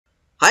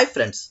Hi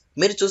friends,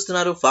 మీరు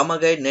చూస్తున్నారు pharma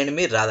guide. నేను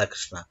మీ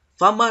రాధాకృష్ణ.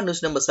 ఫార్మా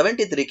న్యూస్ నెంబర్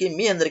 73 కి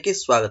మీ అందరికీ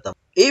స్వాగతం.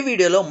 ఈ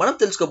వీడియోలో మనం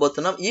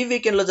తెలుసుకోబోతున్నాం ఈ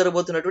వీకెండ్ లో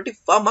జరగబోతున్నటువంటి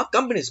ఫార్మా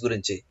కంపెనీస్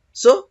గురించి.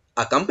 సో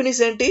ఆ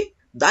కంపెనీస్ ఏంటి,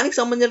 దానికి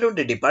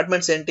సంబంధించినటువంటి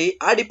డిపార్ట్మెంట్స్ ఏంటి,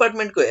 ఆ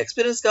డిపార్ట్మెంట్ కు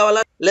ఎక్స్పీరియన్స్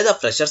కావాలా లేదా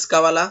ఫ్రెషర్స్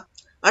కావాలా,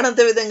 అండ్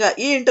అంతే విధంగా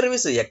ఈ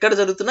ఇంటర్వ్యూస్ ఎక్కడ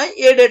జరుగుతున్నాయి,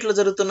 ఏ డేట్ లో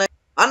జరుగుతున్నాయి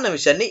అన్న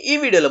విషయాన్ని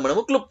ఈ వీడియోలో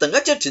మనము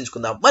క్లుప్తంగా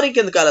చర్చించుకుందాం. మరి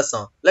ఇంకెందుకు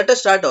ఆలస్యం, let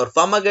us start our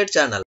pharma guide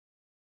channel.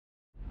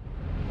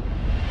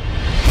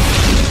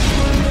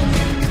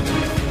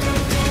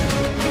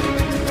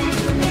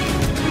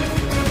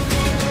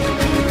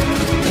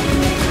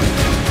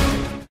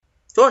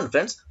 చూడండి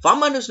ఫ్రెండ్స్,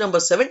 ఫార్మా న్యూస్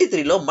నెంబర్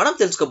 73 లో మనం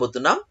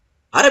తెలుసుకోబోతున్నాం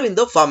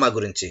అరబిందో ఫార్మా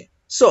గురించి.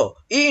 సో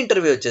ఈ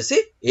ఇంటర్వ్యూ వచ్చేసి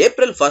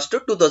April 1,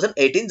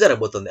 2018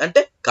 జరగబోతుంది,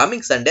 అంటే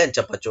కమింగ్ సండే అని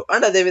చెప్పొచ్చు.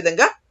 అండ్ అదే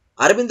విధంగా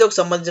అరబిందోకి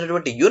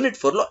సంబంధించినటువంటి యూనిట్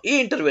 4 లో ఈ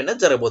ఇంటర్వ్యూ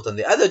అనేది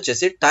జరగబోతుంది. అది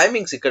వచ్చేసి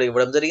టైమింగ్స్ ఇక్కడ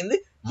ఇవ్వడం జరిగింది.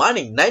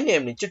 మార్నింగ్ 9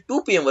 AM నుంచి 2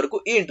 PM వరకు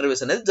ఈ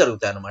ఇంటర్వ్యూస్ అనేది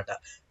జరుగుతాయి అనమాట.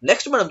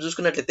 నెక్స్ట్ మనం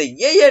చూసుకున్నట్లయితే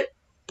ఏ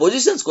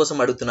పొజిషన్స్ కోసం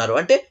అడుగుతున్నారు,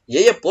 అంటే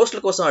ఏ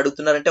పోస్టుల కోసం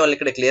అడుగుతున్నారు అంటే వాళ్ళు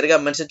ఇక్కడ క్లియర్ గా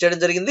మెన్షన్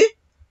చేయడం జరిగింది.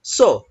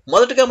 సో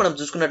మొదటగా మనం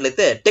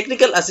చూసుకున్నట్లయితే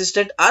technical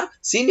assistant are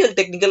senior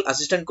technical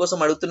assistant కోసం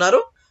అడుగుతున్నారు.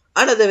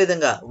 అండ్ అదే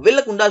విధంగా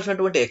వీళ్ళకు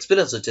ఉండాల్సినటువంటి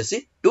ఎక్స్పీరియన్స్ వచ్చేసి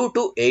 2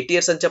 to 8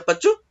 years అని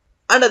చెప్పొచ్చు.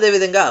 అండ్ అదే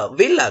విధంగా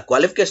వీళ్ళ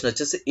క్వాలిఫికేషన్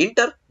వచ్చేసి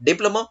inter,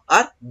 diploma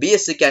or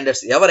BSc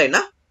candidates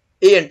ఎవరైనా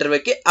ఈ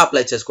ఇంటర్వ్యూకి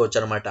అప్లై చేసుకోవచ్చు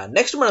అనమాట.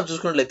 నెక్స్ట్ మనం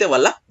చూసుకున్నట్లయితే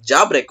వాళ్ళ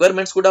జాబ్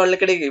రిక్వైర్మెంట్స్ కూడా వాళ్ళు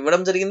ఇక్కడ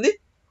ఇవ్వడం జరిగింది.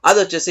 అది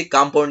వచ్చేసి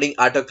compounding,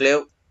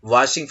 autoclave,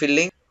 washing,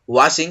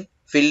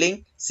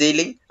 filling,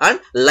 ceiling and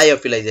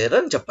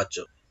లయోఫిలైజర్ అని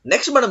చెప్పొచ్చు.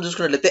 నెక్స్ట్ మనం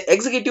చూసుకున్నట్లయితే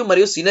ఎగ్జిక్యూటివ్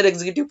మరియు సీనియర్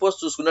ఎగ్జిక్యూటివ్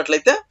పోస్ట్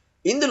చూసుకున్నట్లయితే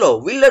ఇందులో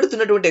వీళ్ళు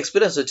అడుగుతున్నటువంటి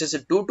ఎక్స్పీరియన్స్ వచ్చేసి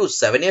 2 to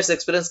 7 years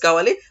ఎక్స్పీరియన్స్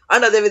కావాలి.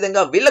 అండ్ అదే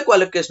విధంగా వీళ్ళ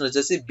క్వాలిఫికేషన్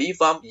వచ్చేసి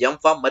B.Pharm,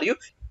 M.Pharm మరియు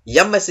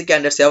MSc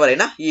క్యాండిడేట్స్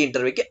ఎవరైనా ఈ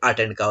ఇంటర్వ్యూకి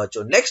అటెండ్ కావచ్చు.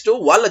 నెక్స్ట్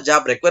వాళ్ళ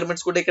జాబ్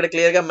రిక్వైర్మెంట్స్ కూడా ఇక్కడ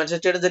క్లియర్ గా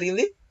మెన్షన్ చేయడం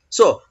జరిగింది.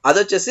 So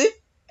అదొచ్చేసి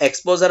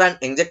exposure and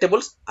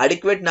injectables,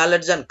 adequate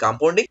knowledge and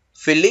compounding,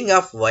 filling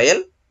of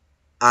వయల్,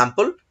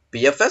 ample,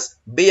 PFS,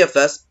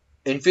 BFS,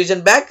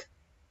 infusion bag,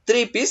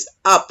 3-piece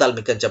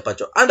ophthalmic అని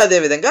చెప్పొచ్చు. అండ్ అదే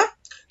విధంగా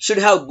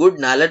should have good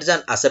knowledge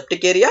and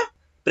aseptic area,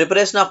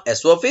 preparation of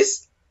SOPs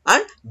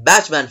and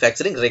batch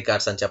manufacturing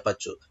records అని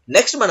చెప్పొచ్చు.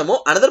 Next మనము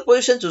another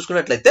position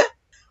చూసుకున్నట్లయితే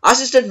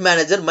assistant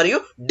manager మరియు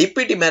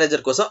deputy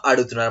manager కోసం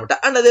అడుగుతున్నారు అనమాట.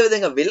 అండ్ అదే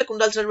విధంగా వీళ్ళకు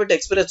ఉండాల్సినటువంటి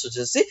ఎక్స్పీరియన్స్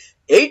వచ్చేసి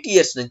 8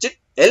 years నుంచి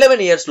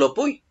 11 years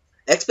లోపు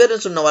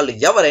ఎక్స్పీరియన్స్ ఉన్న వాళ్ళు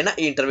ఎవరైనా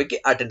ఈ ఇంటర్వ్యూకి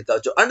అటెండ్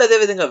కావచ్చు. అండ్ అదే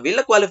విధంగా వీళ్ళ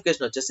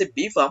క్వాలిఫికేషన్ వచ్చేసి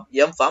B.Pharm,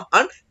 M.Pharm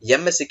and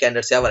MSc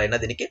candidates ఎవరైనా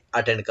దీనికి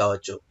అటెండ్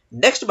కావచ్చు.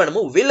 నెక్స్ట్ మనము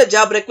వీళ్ళ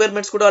జాబ్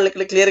రిక్వైర్మెంట్స్ కూడా వాళ్ళు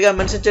ఇక్కడ క్లియర్ గా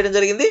మెన్షన్ చేయడం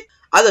జరిగింది.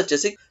 అది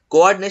వచ్చేసి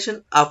coordination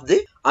of the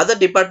other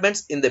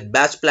departments in the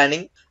batch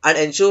planning and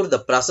ensure the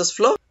process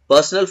flow,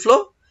 personal flow,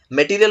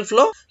 material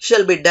flow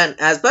shall be done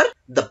as per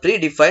the pre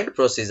defined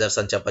procedures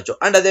అని చెప్పొచ్చు.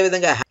 అండ్ అదే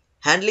విధంగా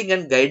handling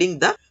and guiding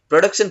the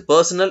production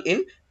personal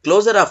in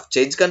closure of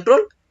change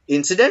control,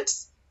 incidents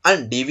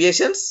and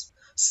deviations,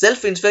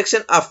 self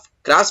inspection of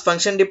cross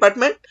function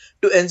department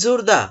to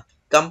ensure the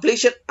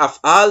completion of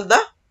all the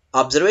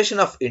observation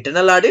of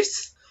internal audits,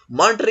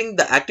 monitoring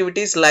the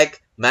activities like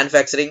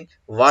manufacturing,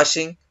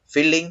 washing,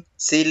 filling,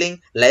 sealing,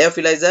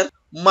 lyophilizer,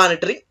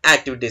 monitoring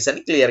activities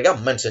అని clear గా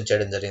mention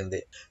చేయడం జరిగింది.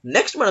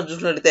 Next మనం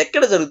చూసుకున్నట్లయితే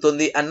ఎక్కడ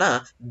జరుగుతుంది అన్న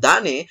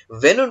దాని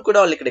వెన్యూని కూడా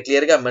వాళ్ళు ఇక్కడ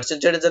క్లియర్ గా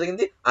మెన్షన్ చేయడం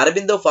జరిగింది.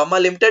 Aurobindo pharma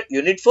limited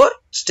unit 4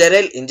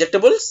 sterile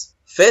injectables,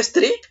 phase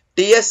 3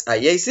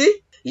 TSIIC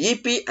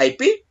EPIP,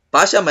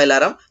 Pasha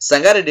Mylaram,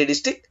 Sangareddy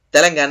district,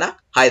 Telangana,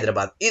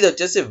 Hyderabad. ఇది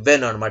వచ్చేసి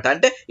వెన్యూ అనమాట,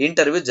 అంటే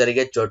ఇంటర్వ్యూ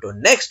జరిగే చోటు.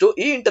 నెక్స్ట్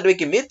ఈ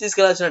ఇంటర్వ్యూకి మీరు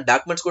తీసుకెళ్లాల్సిన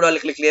డాక్యుమెంట్స్ కూడా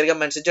వాళ్ళకి క్లియర్ గా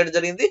మెన్షన్ చేయడం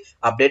జరిగింది.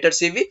 Updated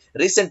CV,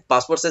 recent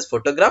passport size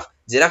photograph,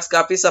 xerox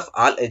copies of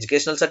all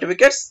educational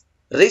certificates,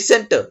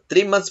 recent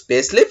 3 months pay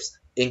slips,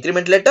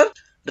 increment letter,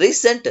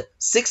 recent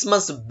 6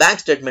 months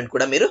bank statement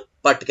కూడా మీరు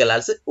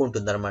పట్టుకెళ్లాల్సి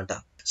ఉంటుందన్నమాట.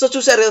 సో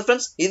చూసారు కదా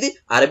ఫ్రెండ్స్, ఇది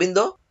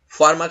అరబిందో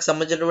ఫార్మాకి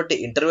సంబంధించినటువంటి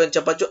ఇంటర్వ్యూ అని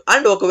చెప్పొచ్చు.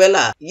 అండ్ ఒకవేళ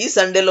ఈ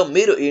సండేలో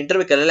మీరు ఈ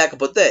ఇంటర్వ్యూకి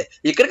వెళ్ళలేకపోతే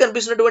ఇక్కడ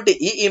కనిపిస్తున్నటువంటి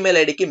ఈ ఈమెయిల్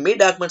ఐడికి మీ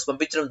డాక్యుమెంట్స్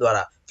పంపించడం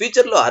ద్వారా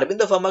ఫ్యూచర్ లో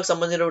అరబిందో ఫార్మాకి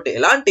సంబంధించినటువంటి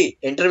ఎలాంటి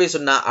ఇంటర్వ్యూస్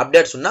ఉన్నా,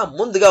 అప్డేట్స్ ఉన్నా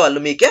ముందుగా వాళ్ళు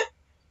మీకే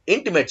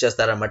ఇంటిమేట్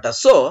చేస్తారనమాట.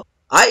 సో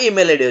ఆ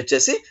ఈమెయిల్ ఐడి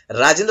వచ్చేసి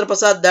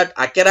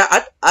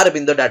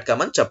rajendraprasad.akera@aurobindo.com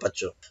అని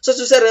చెప్పొచ్చు. సో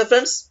చూసారు కదా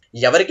ఫ్రెండ్స్,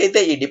 ఎవరికైతే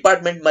ఈ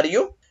డిపార్ట్మెంట్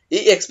మరియు ఈ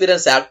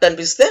ఎక్స్పీరియన్స్ యాక్ట్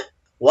అనిపిస్తే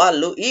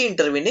వాళ్ళు ఈ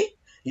ఇంటర్వ్యూని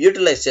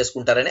యూటిలైజ్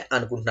చేసుకుంటారని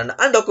అనుకుంటున్నాను.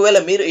 అండ్ ఒకవేళ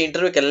మీరు ఈ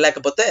ఇంటర్వ్యూకి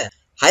వెళ్ళలేకపోతే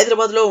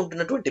హైదరాబాద్ లో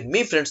ఉంటున్నటువంటి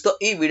మీ ఫ్రెండ్స్ తో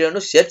ఈ వీడియోను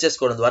షేర్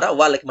చేసుకోవడం ద్వారా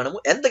వాళ్ళకి మనము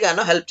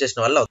ఎంతగానో హెల్ప్ చేసిన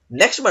వాళ్ళు.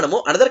 నెక్స్ట్ మనము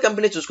అనదర్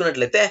కంపెనీ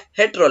చూసుకున్నట్లయితే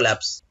హెట్రో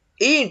ల్యాబ్స్.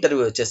 ఈ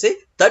ఇంటర్వ్యూ వచ్చేసి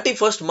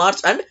 31st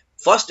March and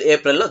 1st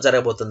April లో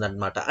జరగబోతుంది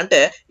అనమాట. అంటే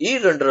ఈ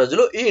 2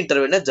 రోజులు ఈ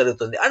ఇంటర్వ్యూ అనేది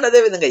జరుగుతుంది. అండ్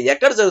అదే విధంగా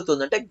ఎక్కడ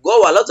జరుగుతుంది అంటే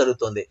గోవాలో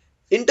జరుగుతుంది.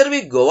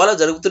 ఇంటర్వ్యూ గోవాలో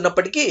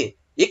జరుగుతున్నప్పటికీ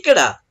ఇక్కడ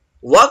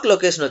వర్క్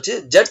లొకేషన్ వచ్చి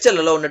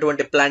జడ్చర్లలో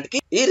ఉన్నటువంటి ప్లాంట్ కి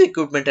ఈ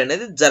రిక్రూట్మెంట్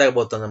అనేది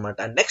జరగబోతుంది అనమాట.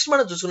 నెక్స్ట్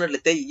మనం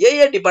చూసుకున్నట్లయితే ఏ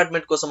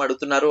డిపార్ట్మెంట్ కోసం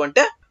అడుగుతున్నారు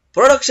అంటే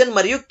ప్రొడక్షన్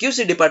మరియు QC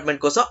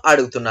డిపార్ట్మెంట్ కోసం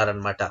అడుగుతున్నారు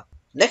అనమాట.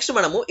 నెక్స్ట్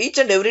మనము each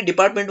and every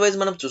department wise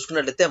మనం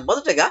చూసుకున్నట్లయితే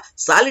మొదటగా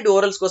సాలిడ్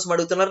ఓరల్స్ కోసం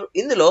అడుగుతున్నారు.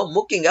 ఇందులో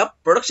ముఖ్యంగా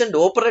ప్రొడక్షన్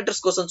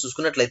ఆపరేటర్స్ కోసం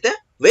చూసుకున్నట్లయితే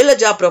వీళ్ళ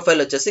జాబ్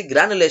ప్రొఫైల్ వచ్చేసి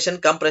గ్రానులేషన్,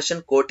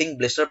 compression, coating,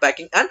 blister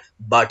packing and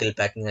bottle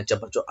packing అని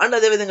చెప్పొచ్చు. అండ్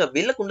అదే విధంగా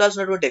వీళ్ళకు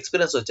ఉండాల్సినటువంటి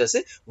ఎక్స్పీరియన్స్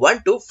వచ్చేసి 1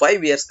 to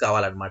 5 years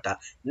కావాలన్నమాట.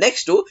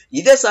 నెక్స్ట్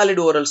ఇదే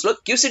సాలిడ్ ఓరల్స్ లో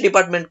క్యూసీ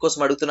డిపార్ట్మెంట్ కోసం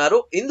అడుగుతున్నారు.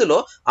 ఇందులో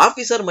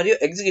ఆఫీసర్ మరియు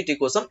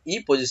ఎగ్జిక్యూటివ్ కోసం ఈ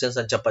పొజిషన్స్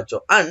అని చెప్పొచ్చు.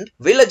 అండ్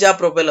వీళ్ళ జాబ్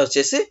ప్రొఫైల్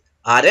వచ్చేసి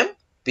RM,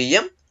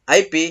 PM,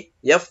 IP,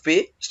 FP,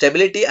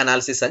 stability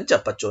analysis అని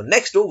చెప్పొచ్చు.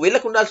 నెక్స్ట్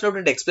వీళ్ళకు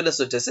ఉండాల్సినటువంటి ఎక్స్పీరియన్స్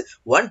వచ్చేసి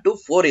 1 to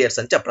 4 years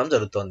అని చెప్పడం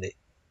జరుగుతుంది.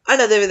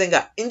 అండ్ అదే విధంగా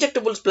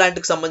ఇంజెక్టబుల్స్ ప్లాంట్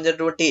కి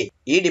సంబంధించినటువంటి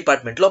ఈ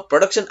డిపార్ట్మెంట్ లో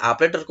ప్రొడక్షన్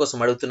ఆపరేటర్ కోసం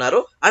అడుగుతున్నారు.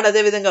 అండ్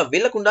అదే విధంగా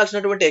వీళ్ళకు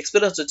ఉండాల్సినటువంటి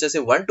ఎక్స్పీరియన్స్ వచ్చేసి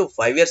 1 to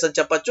 5 years అని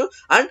చెప్పొచ్చు.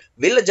 అండ్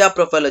వీళ్ళ జాబ్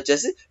ప్రొఫైల్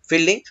వచ్చేసి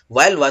filling,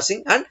 while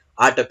washing and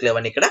autoclave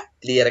అని ఇక్కడ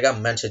క్లియర్ గా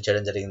మెన్షన్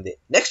చేయడం జరిగింది.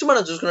 నెక్స్ట్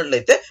మనం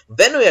చూసుకున్నట్లయితే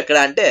వెన్యూ ఎక్కడ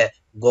అంటే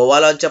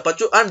గోవాలో అని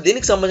చెప్పొచ్చు. అండ్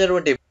దీనికి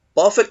సంబంధించినటువంటి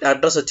పర్ఫెక్ట్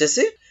అడ్రస్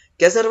వచ్చేసి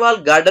కేసర్వాల్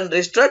garden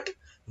రిస్ట్రాట్,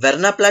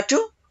 Verna plateau,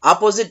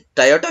 opposite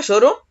Toyota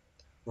showroom,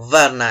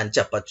 Verna అని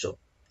చెప్పొచ్చు.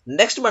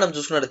 నెక్స్ట్ మనం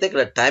చూసుకున్నట్లయితే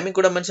ఇక్కడ టైమింగ్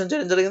కూడా మెన్షన్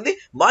చేయడం జరిగింది.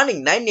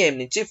 మార్నింగ్ 9 AM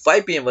నుంచి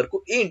 5 PM వరకు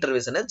ఈ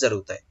ఇంటర్వ్యూస్ అనేది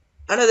జరుగుతాయి.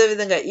 అండ్ అదే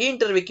విధంగా ఈ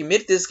ఇంటర్వ్యూకి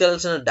మీరు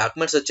తీసుకెళ్లాల్సిన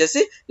డాక్యుమెంట్స్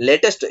వచ్చేసి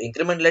latest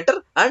increment letter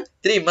and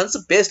 3 months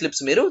pay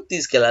slips మీరు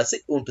తీసుకెళ్లాల్సి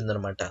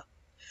ఉంటుందన్నమాట.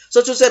 సో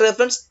చూసారు కదా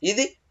ఫ్రెండ్స్,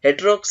 ఇది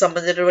హెటరోకి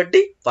సంబంధించినటువంటి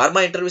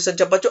ఫార్మా ఇంటర్వ్యూస్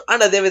అని చెప్పొచ్చు.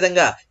 అండ్ అదే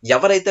విధంగా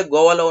ఎవరైతే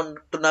గోవాలో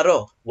ఉంటున్నారో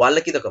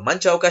వాళ్ళకి ఇది ఒక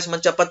మంచి అవకాశం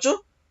అని చెప్పొచ్చు.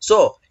 సో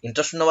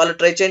ఇంట్రెస్ట్ ఉన్న వాళ్ళు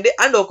ట్రై చేయండి.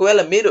 అండ్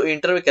ఒకవేళ మీరు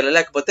ఇంటర్వ్యూకి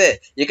వెళ్ళలేకపోతే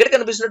ఇక్కడ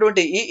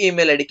కనిపిస్తున్నటువంటి ఈ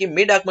ఈమెయిల్ ఐడికి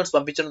మీ డాక్యుమెంట్స్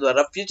పంపించడం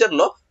ద్వారా ఫ్యూచర్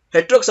లో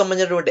హెటరోకి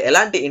సంబంధించినటువంటి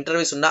ఎలాంటి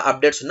ఇంటర్వ్యూస్ ఉన్నా,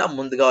 అప్డేట్స్ ఉన్నా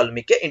ముందుగా వాళ్ళు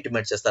మీకే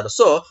ఇంటిమేట్ చేస్తారు.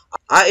 సో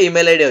ఆ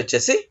ఈమెయిల్ ఐడి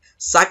వచ్చేసి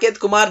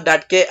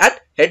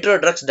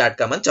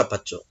saketkumar.k@heterodrugs.com అని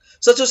చెప్పొచ్చు.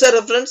 సో చూసారు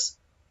ఫ్రెండ్స్,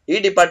 ఈ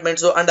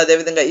డిపార్ట్మెంట్స్ అండ్ అదే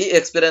విధంగా ఈ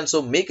ఎక్స్పీరియన్స్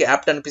మీకు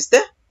యాప్ట్ అనిపిస్తే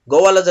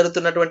గోవాలో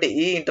జరుగుతున్నటువంటి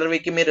ఈ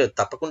ఇంటర్వ్యూకి మీరు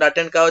తప్పకుండా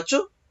అటెండ్ కావచ్చు.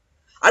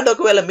 అండ్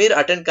ఒకవేళ మీరు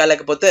అటెండ్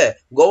కాలేకపోతే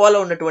గోవాలో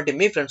ఉన్నటువంటి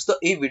మీ ఫ్రెండ్స్ తో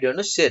ఈ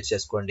వీడియోను షేర్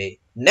చేసుకోండి.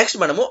 నెక్స్ట్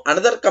మనము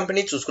అనదర్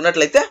కంపెనీ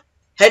చూసుకున్నట్లయితే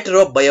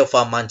హెటరో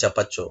బయోఫార్మా అని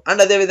చెప్పొచ్చు.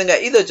 అండ్ అదే విధంగా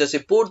ఇది వచ్చేసి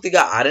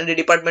పూర్తిగా R&D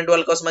డిపార్ట్మెంట్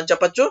వాళ్ళ కోసం అని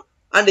చెప్పొచ్చు.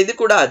 అండ్ ఇది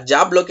కూడా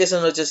జాబ్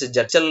లొకేషన్ వచ్చేసి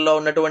జడ్చల్లో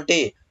ఉన్నటువంటి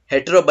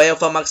హెటరో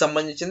బయోఫార్మాకి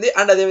సంబంధించింది.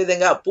 అండ్ అదే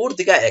విధంగా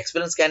పూర్తిగా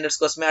ఎక్స్పీరియన్స్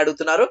క్యాండిడేట్స్ కోసమే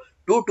అడుగుతున్నారు.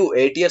 2 to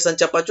 8 years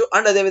అని చెప్పొచ్చు.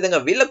 అండ్ అదే విధంగా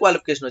వీళ్ళ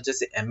క్వాలిఫికేషన్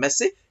వచ్చేసి MSc,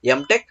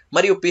 MTech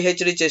మరియు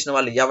PhD చేసిన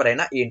వాళ్ళు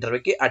ఎవరైనా ఈ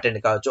ఇంటర్వ్యూకి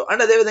అటెండ్ కావచ్చు.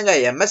 అండ్ అదే విధంగా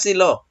MSc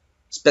లో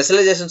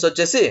స్పెషలైజేషన్స్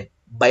వచ్చేసి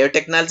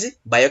biotechnology,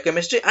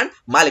 biochemistry and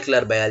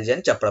molecular biology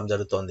అని చెప్పడం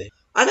జరుగుతుంది.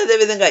 అండ్ అదే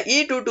విధంగా ఈ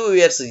 2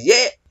 years ఏ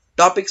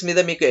టాపిక్స్ మీద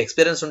మీకు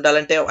ఎక్స్పీరియన్స్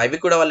ఉండాలంటే అవి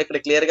కూడా వాళ్ళు ఇక్కడ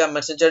క్లియర్ గా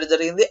మెన్షన్ చేయడం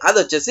జరిగింది. అది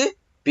వచ్చేసి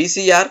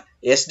PCR,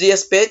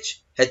 SDS page,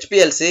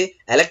 HPLC,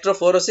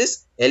 electrophoresis,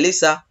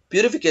 ELISA,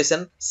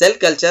 purification, cell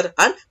culture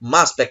and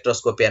mass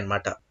spectroscopy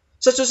అన్నమాట.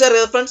 సో చూసారు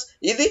కదా ఫ్రెండ్స్,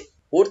 ఇది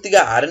పూర్తిగా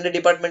R&D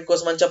డిపార్ట్మెంట్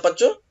కోసం అని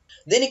చెప్పొచ్చు.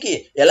 దీనికి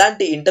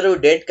ఎలాంటి ఇంటర్వ్యూ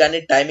డేట్ కానీ,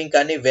 టైమింగ్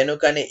కానీ, వెన్యూ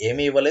కానీ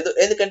ఏమీ ఇవ్వలేదు.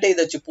 ఎందుకంటే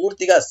ఇది వచ్చి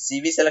పూర్తిగా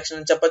CV సెలక్షన్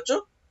అని చెప్పొచ్చు.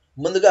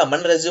 ముందుగా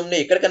మన రెజ్యూమ్ ని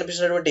ఇక్కడ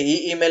కనిపిస్తున్నటువంటి ఈ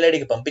ఈమెయిల్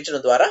ఐడికి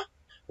పంపించడం ద్వారా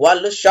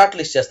వాళ్ళు షార్ట్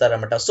లిస్ట్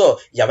చేస్తారన్నమాట. సో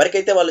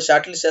ఎవరికైతే వాళ్ళు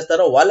షార్ట్ లిస్ట్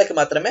చేస్తారో వాళ్ళకి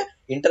మాత్రమే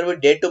ఇంటర్వ్యూ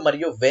డేట్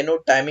మరియు వెన్యూ,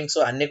 టైమింగ్స్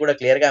అన్ని కూడా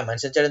క్లియర్ గా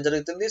మెన్షన్ చేయడం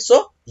జరుగుతుంది. సో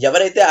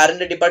ఎవరైతే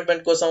R&D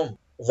డిపార్ట్మెంట్ కోసం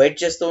వెయిట్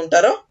చేస్తూ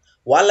ఉంటారో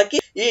వాళ్ళకి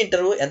ఈ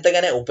ఇంటర్వ్యూ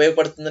ఎంతగానే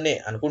ఉపయోగపడుతుందని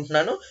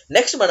అనుకుంటున్నాను.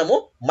 నెక్స్ట్ మనము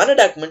మన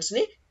డాక్యుమెంట్స్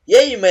ని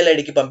ఏ ఈమెయిల్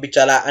ఐడికి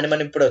పంపించాలా అని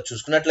మనం ఇప్పుడు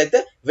చూసుకున్నట్లయితే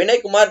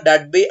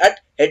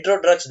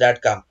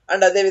vinaykumar.b@heterodrugs.com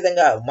అండ్ అదే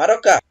విధంగా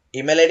మరొక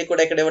ఈమెయిల్ ఐడి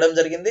కూడా ఇక్కడ ఇవ్వడం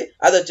జరిగింది.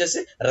 అది వచ్చేసి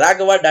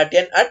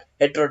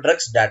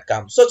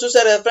raghava.n@heterodrugs.com. సో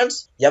చూసారు కదా ఫ్రెండ్స్,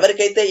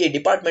 ఎవరికైతే ఈ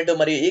డిపార్ట్మెంట్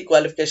మరియు ఈ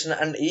క్వాలిఫికేషన్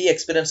అండ్ ఈ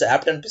ఎక్స్పీరియన్స్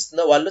యాప్ట్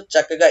అనిపిస్తుందో వాళ్ళు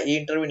చక్కగా ఈ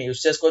ఇంటర్వ్యూని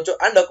యూస్ చేసుకోవచ్చు.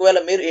 అండ్ ఒకవేళ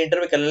మీరు ఈ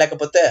ఇంటర్వ్యూకి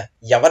వెళ్ళలేకపోతే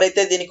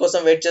ఎవరైతే దీనికోసం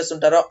వెయిట్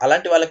చేస్తుంటారో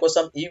అలాంటి వాళ్ళ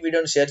కోసం ఈ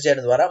వీడియోని షేర్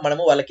చేయడం ద్వారా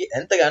మనము వాళ్ళకి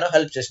ఎంతగానో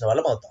హెల్ప్ చేసిన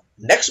వాళ్ళం అవుతాం.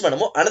 నెక్స్ట్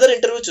మనము అనదర్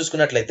ఇంటర్వ్యూ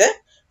చూసుకున్నట్లయితే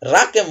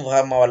RaChem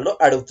ఫార్మా వాళ్ళు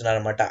అడుగుతున్నారు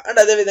అనమాట. అండ్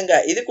అదే విధంగా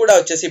ఇది కూడా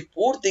వచ్చేసి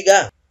పూర్తిగా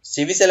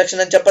CV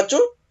సెలక్షన్ అని చెప్పొచ్చు.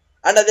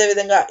 అండ్ అదే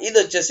విధంగా ఇది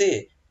వచ్చేసి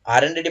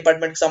R&D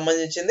డిపార్ట్మెంట్ కి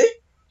సంబంధించింది.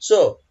 సో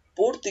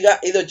పూర్తిగా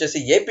ఇది వచ్చేసి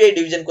API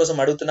డివిజన్ కోసం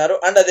అడుగుతున్నారు.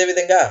 అండ్ అదే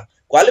విధంగా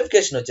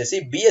క్వాలిఫికేషన్ వచ్చేసి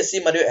BSc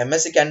మరియు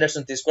MSc క్యాండిడేట్స్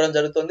ని తీసుకోవడం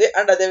జరుగుతుంది.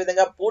 అండ్ అదే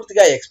విధంగా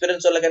పూర్తిగా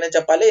ఎక్స్పీరియన్స్ వాళ్ళకనే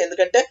చెప్పాలి,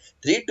 ఎందుకంటే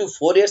 3 to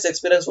 4 years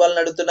ఎక్స్పీరియన్స్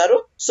వాళ్ళని అడుగుతున్నారు.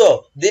 సో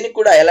దీనికి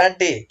కూడా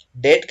ఎలాంటి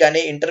డేట్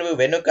కానీ, ఇంటర్వ్యూ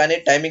వెన్యూ కానీ,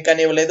 టైమింగ్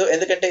కానీ ఇవ్వలేదు,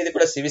 ఎందుకంటే ఇది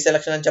కూడా CV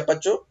సెలక్షన్ అని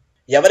చెప్పొచ్చు.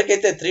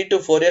 ఎవరికైతే 3 to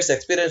 4 years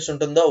ఎక్స్పీరియన్స్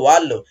ఉంటుందో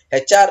వాళ్ళు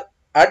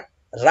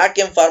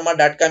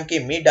HR@rachempharma.com కి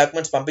మీ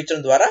డాక్యుమెంట్స్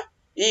పంపించడం ద్వారా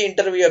ఈ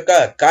ఇంటర్వ్యూ యొక్క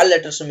కాల్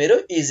లెటర్స్ మీరు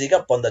ఈజీగా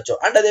పొందొచ్చు.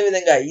 అండ్ అదే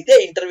విధంగా ఇదే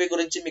ఇంటర్వ్యూ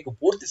గురించి మీకు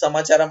పూర్తి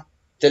సమాచారం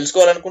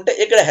తెలుసుకోవాలనుకుంటే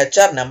ఇక్కడ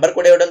HR నెంబర్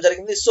కూడా ఇవ్వడం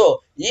జరిగింది. సో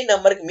ఈ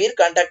నెంబర్ కి మీరు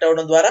కాంటాక్ట్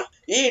అవ్వడం ద్వారా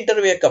ఈ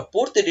ఇంటర్వ్యూ యొక్క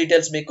పూర్తి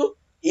డీటెయిల్స్ మీకు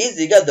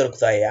ఈజీగా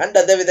దొరుకుతాయి. అండ్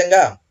అదే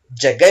విధంగా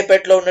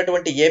జగ్గైపేటలో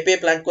ఉన్నటువంటి API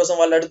ప్లాంట్ కోసం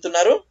వాళ్ళు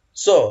అడుగుతున్నారు.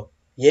 సో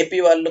AP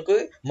వాళ్ళకు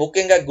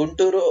ముఖ్యంగా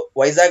గుంటూరు,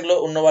 వైజాగ్ లో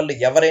ఉన్న వాళ్ళు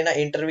ఎవరైనా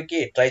ఇంటర్వ్యూకి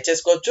ట్రై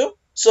చేసుకోవచ్చు.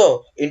 సో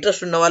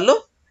ఇంట్రెస్ట్ ఉన్న వాళ్ళు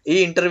ఈ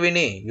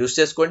ఇంటర్వ్యూని యూస్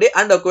చేసుకోండి.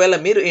 అండ్ ఒకవేళ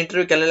మీరు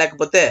ఇంటర్వ్యూకి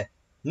వెళ్ళలేకపోతే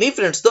మీ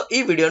ఫ్రెండ్స్ తో ఈ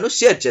వీడియోను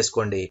షేర్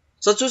చేసుకోండి.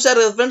 సో చూసారు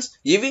కదా ఫ్రెండ్స్,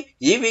 ఇవి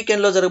ఈ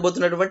వీకెండ్ లో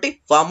జరగబోతున్నటువంటి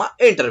ఫార్మా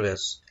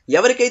ఇంటర్వ్యూస్.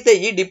 ఎవరికైతే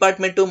ఈ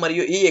డిపార్ట్మెంట్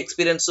మరియు ఈ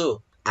ఎక్స్పీరియన్స్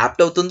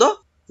యాప్ట్ అవుతుందో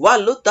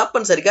వాళ్ళు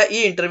తప్పనిసరిగా ఈ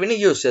ఇంటర్వ్యూని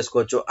యూజ్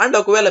చేసుకోవచ్చు. అండ్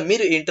ఒకవేళ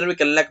మీరు ఈ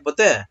ఇంటర్వ్యూకి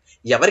వెళ్ళలేకపోతే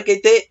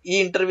ఎవరికైతే ఈ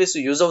ఇంటర్వ్యూస్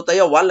యూజ్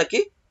అవుతాయో వాళ్ళకి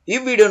ఈ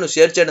వీడియోను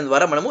షేర్ చేయడం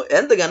ద్వారా మనము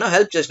ఎంతగానో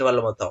హెల్ప్ చేసిన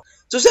వాళ్ళం అవుతాం.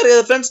 చూసారు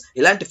కదా ఫ్రెండ్స్,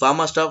 ఇలాంటి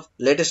ఫార్మా స్టాఫ్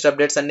లేటెస్ట్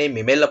అప్డేట్స్ అన్ని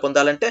మీ మెయిల్లో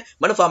పొందాలంటే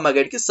మన ఫార్మా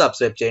గైడ్ కి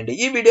సబ్స్క్రైబ్ చేయండి.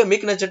 ఈ వీడియో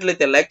మీకు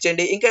నచ్చినట్లయితే లైక్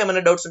చేయండి. ఇంకా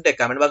ఏమైనా డౌట్స్ ఉంటే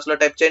కామెంట్ బాక్స్ లో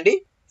టైప్ చేయండి.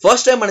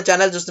 ఫస్ట్ టైం మన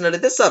ఛానల్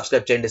చూస్తున్నట్లయితే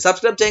సబ్స్క్రైబ్ చేయండి.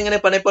 సబ్స్క్రైబ్ చేయగానే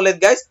పని అయిపోలేదు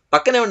గైస్,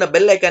 పక్కనే ఉన్న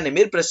బెల్ ఐకాన్ని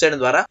మీరు ప్రెస్ చేయడం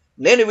ద్వారా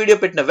నేను వీడియో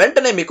పెట్టిన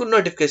వెంటనే మీకు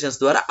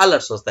నోటిఫికేషన్స్ ద్వారా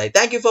అలర్ట్స్ వస్తాయి.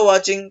 Thank you for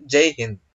watching. జై హింద్.